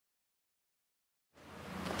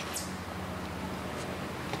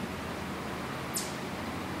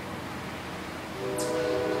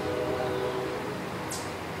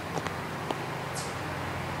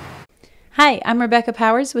Hi, I'm Rebecca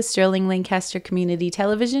Powers with Sterling-Lancaster Community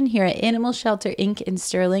Television here at Animal Shelter Inc. in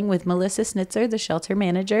Sterling with Melissa Snitzer, the shelter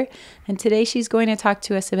manager, and today she's going to talk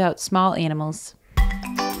to us about small animals.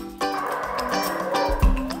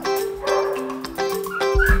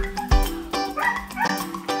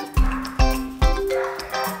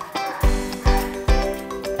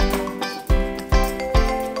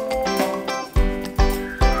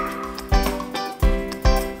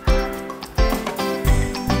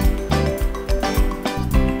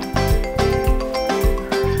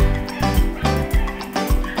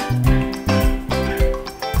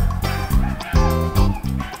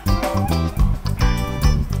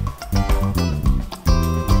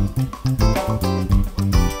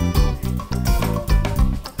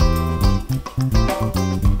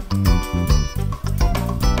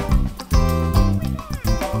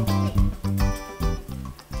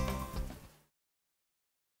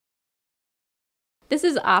 This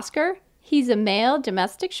is Oscar. He's a male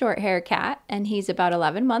domestic short-hair cat, and he's about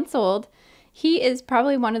 11 months old. He is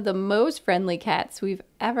probably one of the most friendly cats we've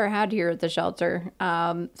ever had here at the shelter.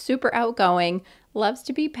 Super outgoing, loves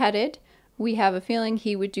to be petted. We have a feeling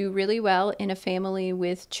he would do really well in a family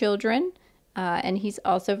with children, and he's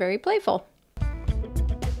also very playful.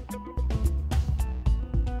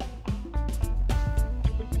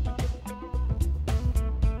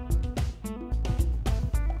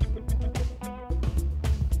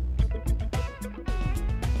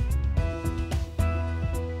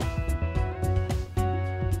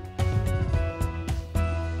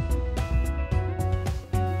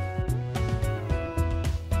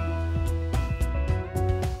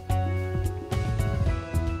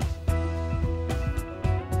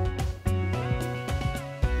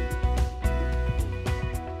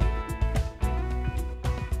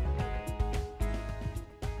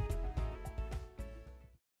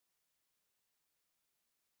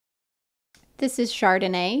 This is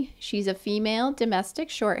Chardonnay. She's a female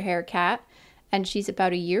domestic short-hair cat, and she's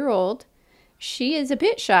about a year old. She is a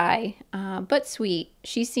bit shy, but sweet.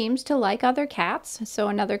 She seems to like other cats, so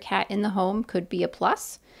another cat in the home could be a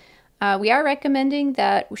plus. We are recommending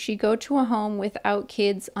that she go to a home without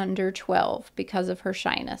kids under 12 because of her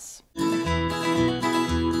shyness.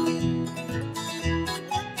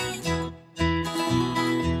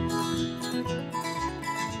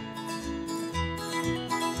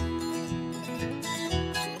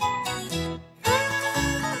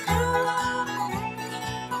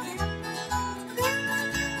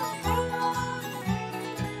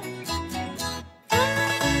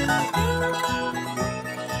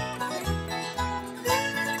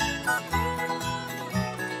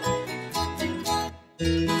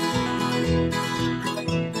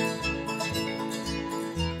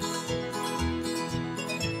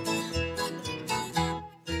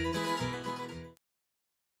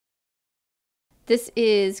 This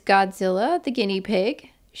is Godzilla, the guinea pig.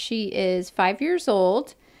 She is 5 years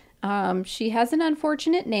old. She has an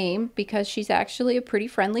unfortunate name because she's actually a pretty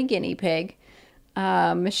friendly guinea pig.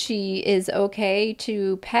 She is okay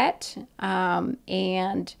to pet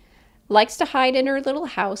and likes to hide in her little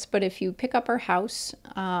house, but if you pick up her house,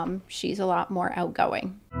 she's a lot more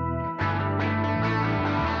outgoing.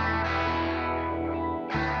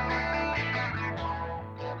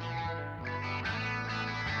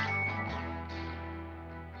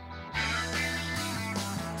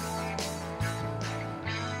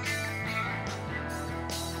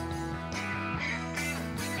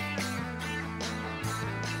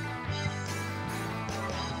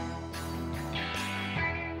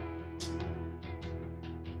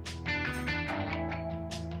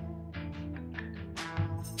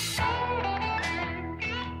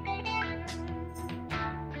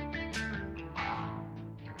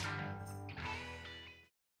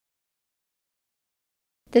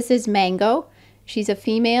 This is Mango. She's a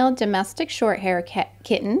female domestic short-hair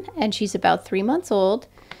kitten, and she's about 3 months old.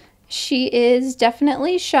 She is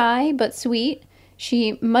definitely shy but sweet.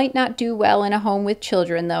 She might not do well in a home with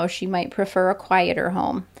children, though. She might prefer a quieter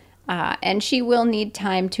home. And she will need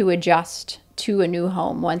time to adjust to a new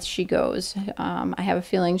home once she goes. I have a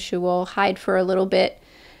feeling she will hide for a little bit,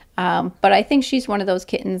 but I think she's one of those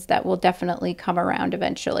kittens that will definitely come around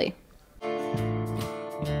eventually.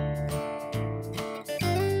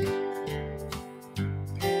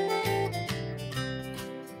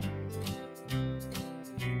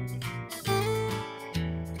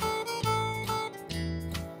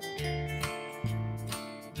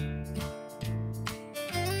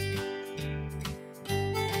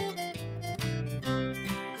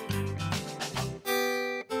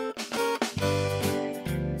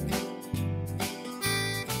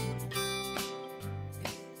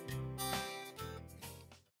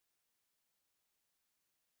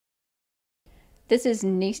 This is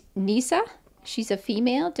Nisa. She's a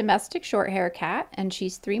female domestic short-hair cat, and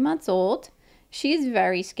she's 3 months old. She's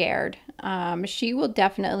very scared. She will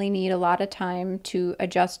definitely need a lot of time to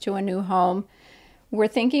adjust to a new home. We're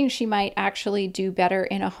thinking she might actually do better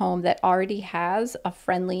in a home that already has a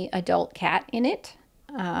friendly adult cat in it.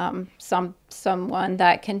 Someone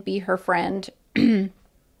that can be her friend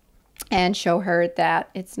and show her that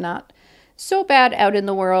it's not so bad out in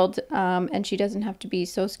the world, and she doesn't have to be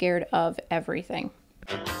so scared of everything.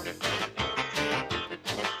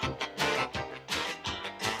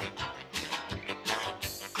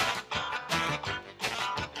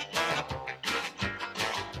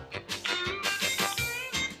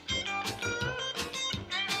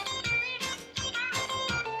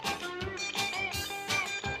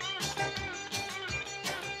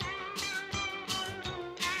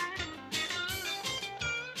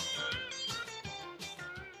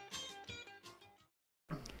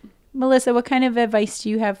 Melissa, what kind of advice do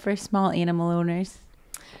you have for small animal owners?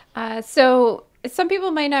 So some people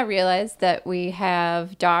might not realize that we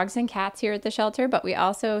have dogs and cats here at the shelter, but we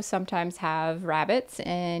also sometimes have rabbits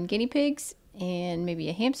and guinea pigs and maybe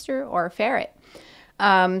a hamster or a ferret.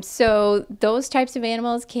 So those types of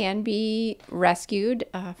animals can be rescued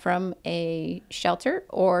from a shelter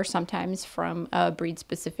or sometimes from a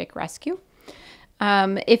breed-specific rescue.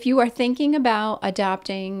 If you are thinking about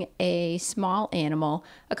adopting a small animal,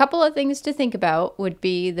 a couple of things to think about would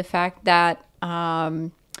be the fact that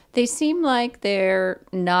they seem like they're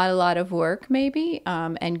not a lot of work maybe,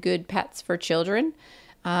 and good pets for children.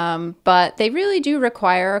 But they really do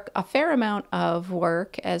require a fair amount of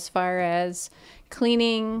work as far as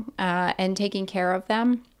cleaning and taking care of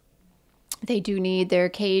them. They do need their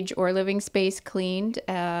cage or living space cleaned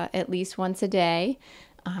at least once a day.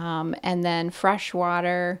 And then fresh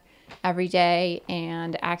water every day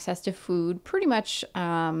and access to food pretty much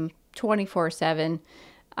 24/7.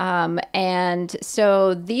 And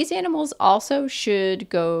so these animals also should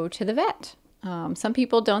go to the vet. Some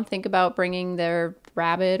people don't think about bringing their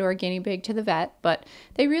rabbit or guinea pig to the vet, but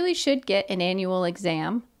they really should get an annual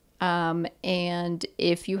exam. And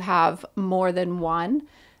if you have more than one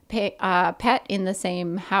pet in the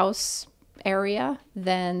same house area,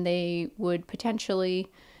 then it would potentially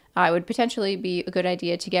be a good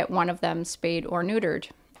idea to get one of them spayed or neutered,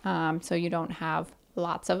 so you don't have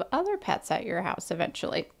lots of other pets at your house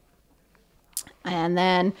eventually. And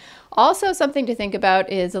then also something to think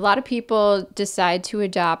about is a lot of people decide to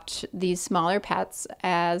adopt these smaller pets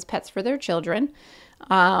as pets for their children.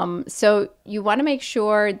 So you want to make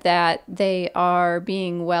sure that they are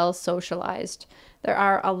being well socialized. There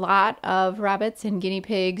are a lot of rabbits and guinea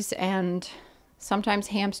pigs and sometimes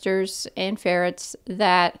hamsters and ferrets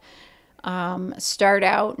that start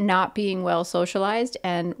out not being well socialized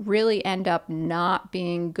and really end up not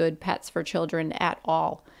being good pets for children at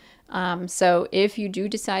all. So if you do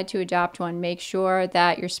decide to adopt one, make sure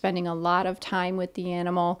that you're spending a lot of time with the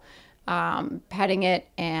animal, petting it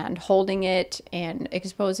and holding it and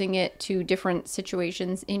exposing it to different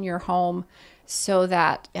situations in your home so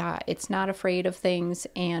that it's not afraid of things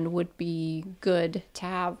and would be good to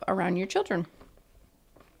have around your children.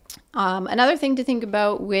 Another thing to think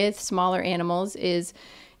about with smaller animals is,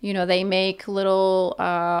 they make little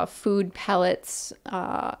food pellets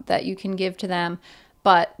that you can give to them,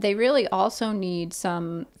 but they really also need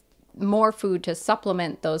some more food to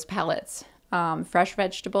supplement those pellets. Fresh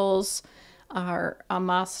vegetables are a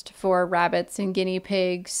must for rabbits and guinea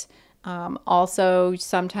pigs. Also,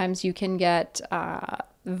 sometimes you can get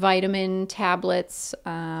vitamin tablets,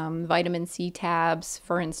 vitamin C tabs,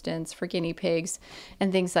 for instance, for guinea pigs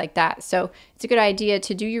and things like that. So it's a good idea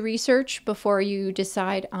to do your research before you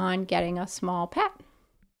decide on getting a small pet.